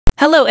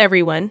Hello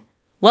everyone,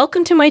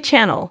 welcome to my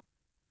channel.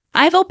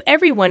 I hope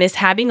everyone is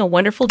having a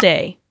wonderful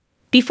day.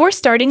 Before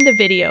starting the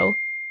video,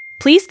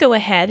 please go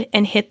ahead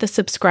and hit the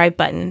subscribe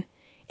button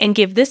and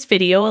give this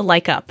video a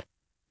like up.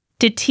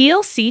 Did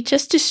TLC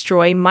just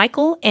destroy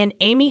Michael and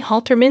Amy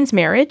Halterman's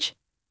marriage?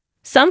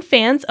 Some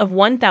fans of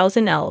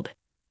 1000 ELB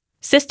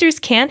sisters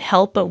can't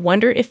help but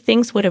wonder if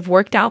things would have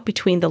worked out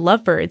between the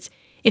lovebirds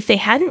if they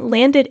hadn't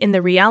landed in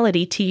the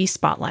reality TV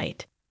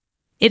spotlight.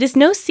 It is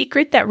no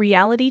secret that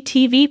reality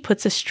TV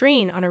puts a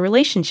strain on a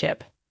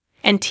relationship,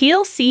 and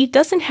TLC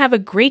doesn't have a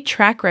great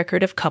track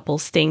record of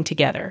couples staying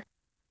together.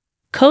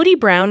 Cody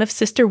Brown of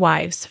Sister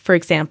Wives, for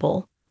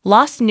example,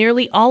 lost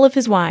nearly all of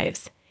his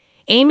wives.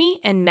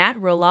 Amy and Matt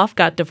Roloff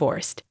got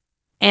divorced,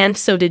 and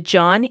so did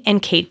John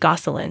and Kate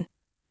Gosselin.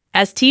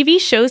 As TV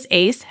show's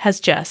Ace has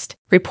just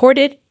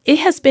reported, it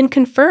has been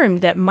confirmed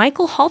that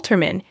Michael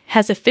Halterman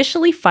has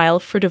officially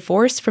filed for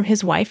divorce from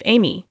his wife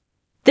Amy.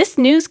 This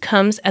news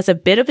comes as a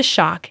bit of a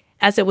shock,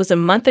 as it was a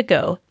month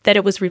ago that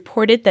it was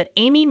reported that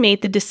Amy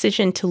made the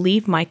decision to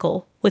leave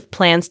Michael with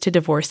plans to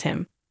divorce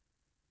him.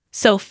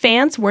 So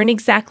fans weren't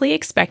exactly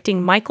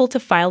expecting Michael to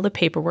file the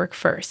paperwork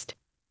first.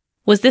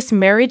 Was this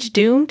marriage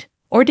doomed,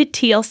 or did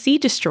TLC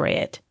destroy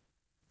it?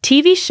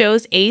 TV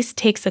show's Ace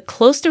takes a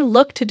closer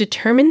look to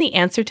determine the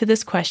answer to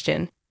this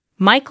question.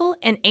 Michael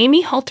and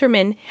Amy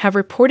Halterman have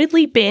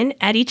reportedly been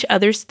at each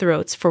other's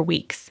throats for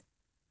weeks.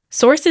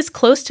 Sources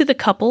close to the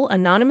couple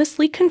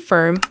anonymously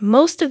confirm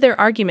most of their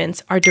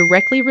arguments are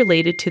directly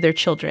related to their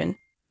children.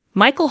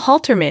 Michael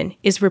Halterman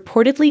is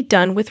reportedly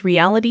done with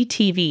reality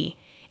TV,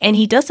 and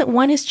he doesn't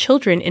want his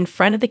children in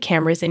front of the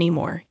cameras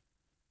anymore.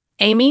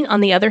 Amy, on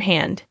the other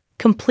hand,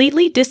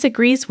 completely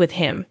disagrees with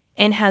him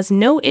and has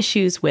no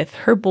issues with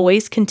her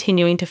boys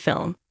continuing to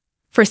film.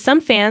 For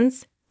some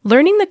fans,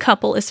 learning the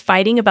couple is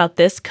fighting about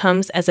this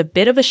comes as a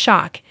bit of a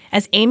shock,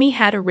 as Amy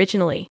had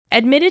originally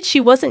admitted she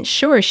wasn't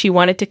sure she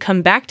wanted to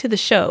come back to the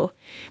show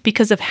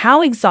because of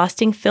how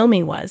exhausting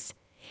filming was.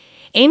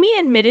 Amy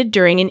admitted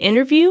during an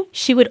interview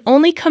she would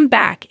only come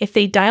back if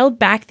they dialed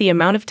back the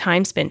amount of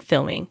time spent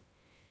filming.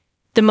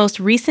 The most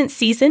recent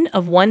season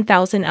of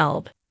 1000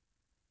 ELB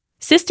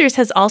Sisters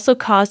has also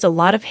caused a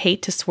lot of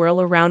hate to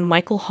swirl around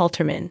Michael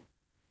Halterman.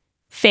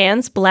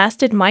 Fans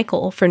blasted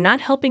Michael for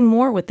not helping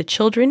more with the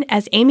children,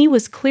 as Amy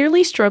was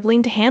clearly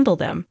struggling to handle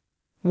them.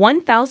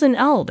 1000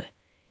 ELB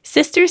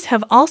Sisters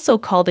have also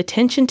called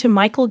attention to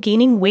Michael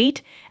gaining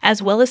weight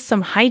as well as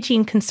some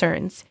hygiene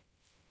concerns.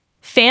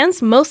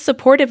 Fans most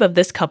supportive of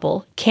this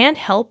couple can't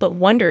help but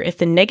wonder if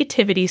the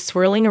negativity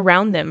swirling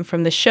around them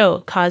from the show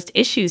caused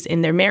issues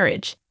in their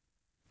marriage.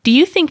 Do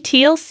you think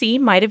TLC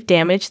might have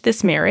damaged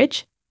this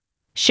marriage?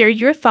 Share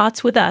your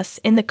thoughts with us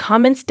in the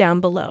comments down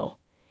below.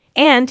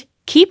 And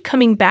keep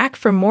coming back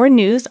for more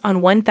news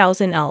on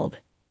 1000 ELB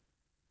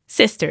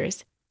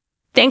Sisters.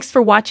 Thanks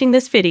for watching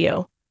this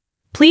video.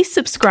 Please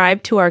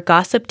subscribe to our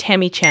Gossip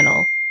Tammy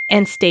channel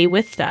and stay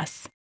with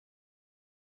us.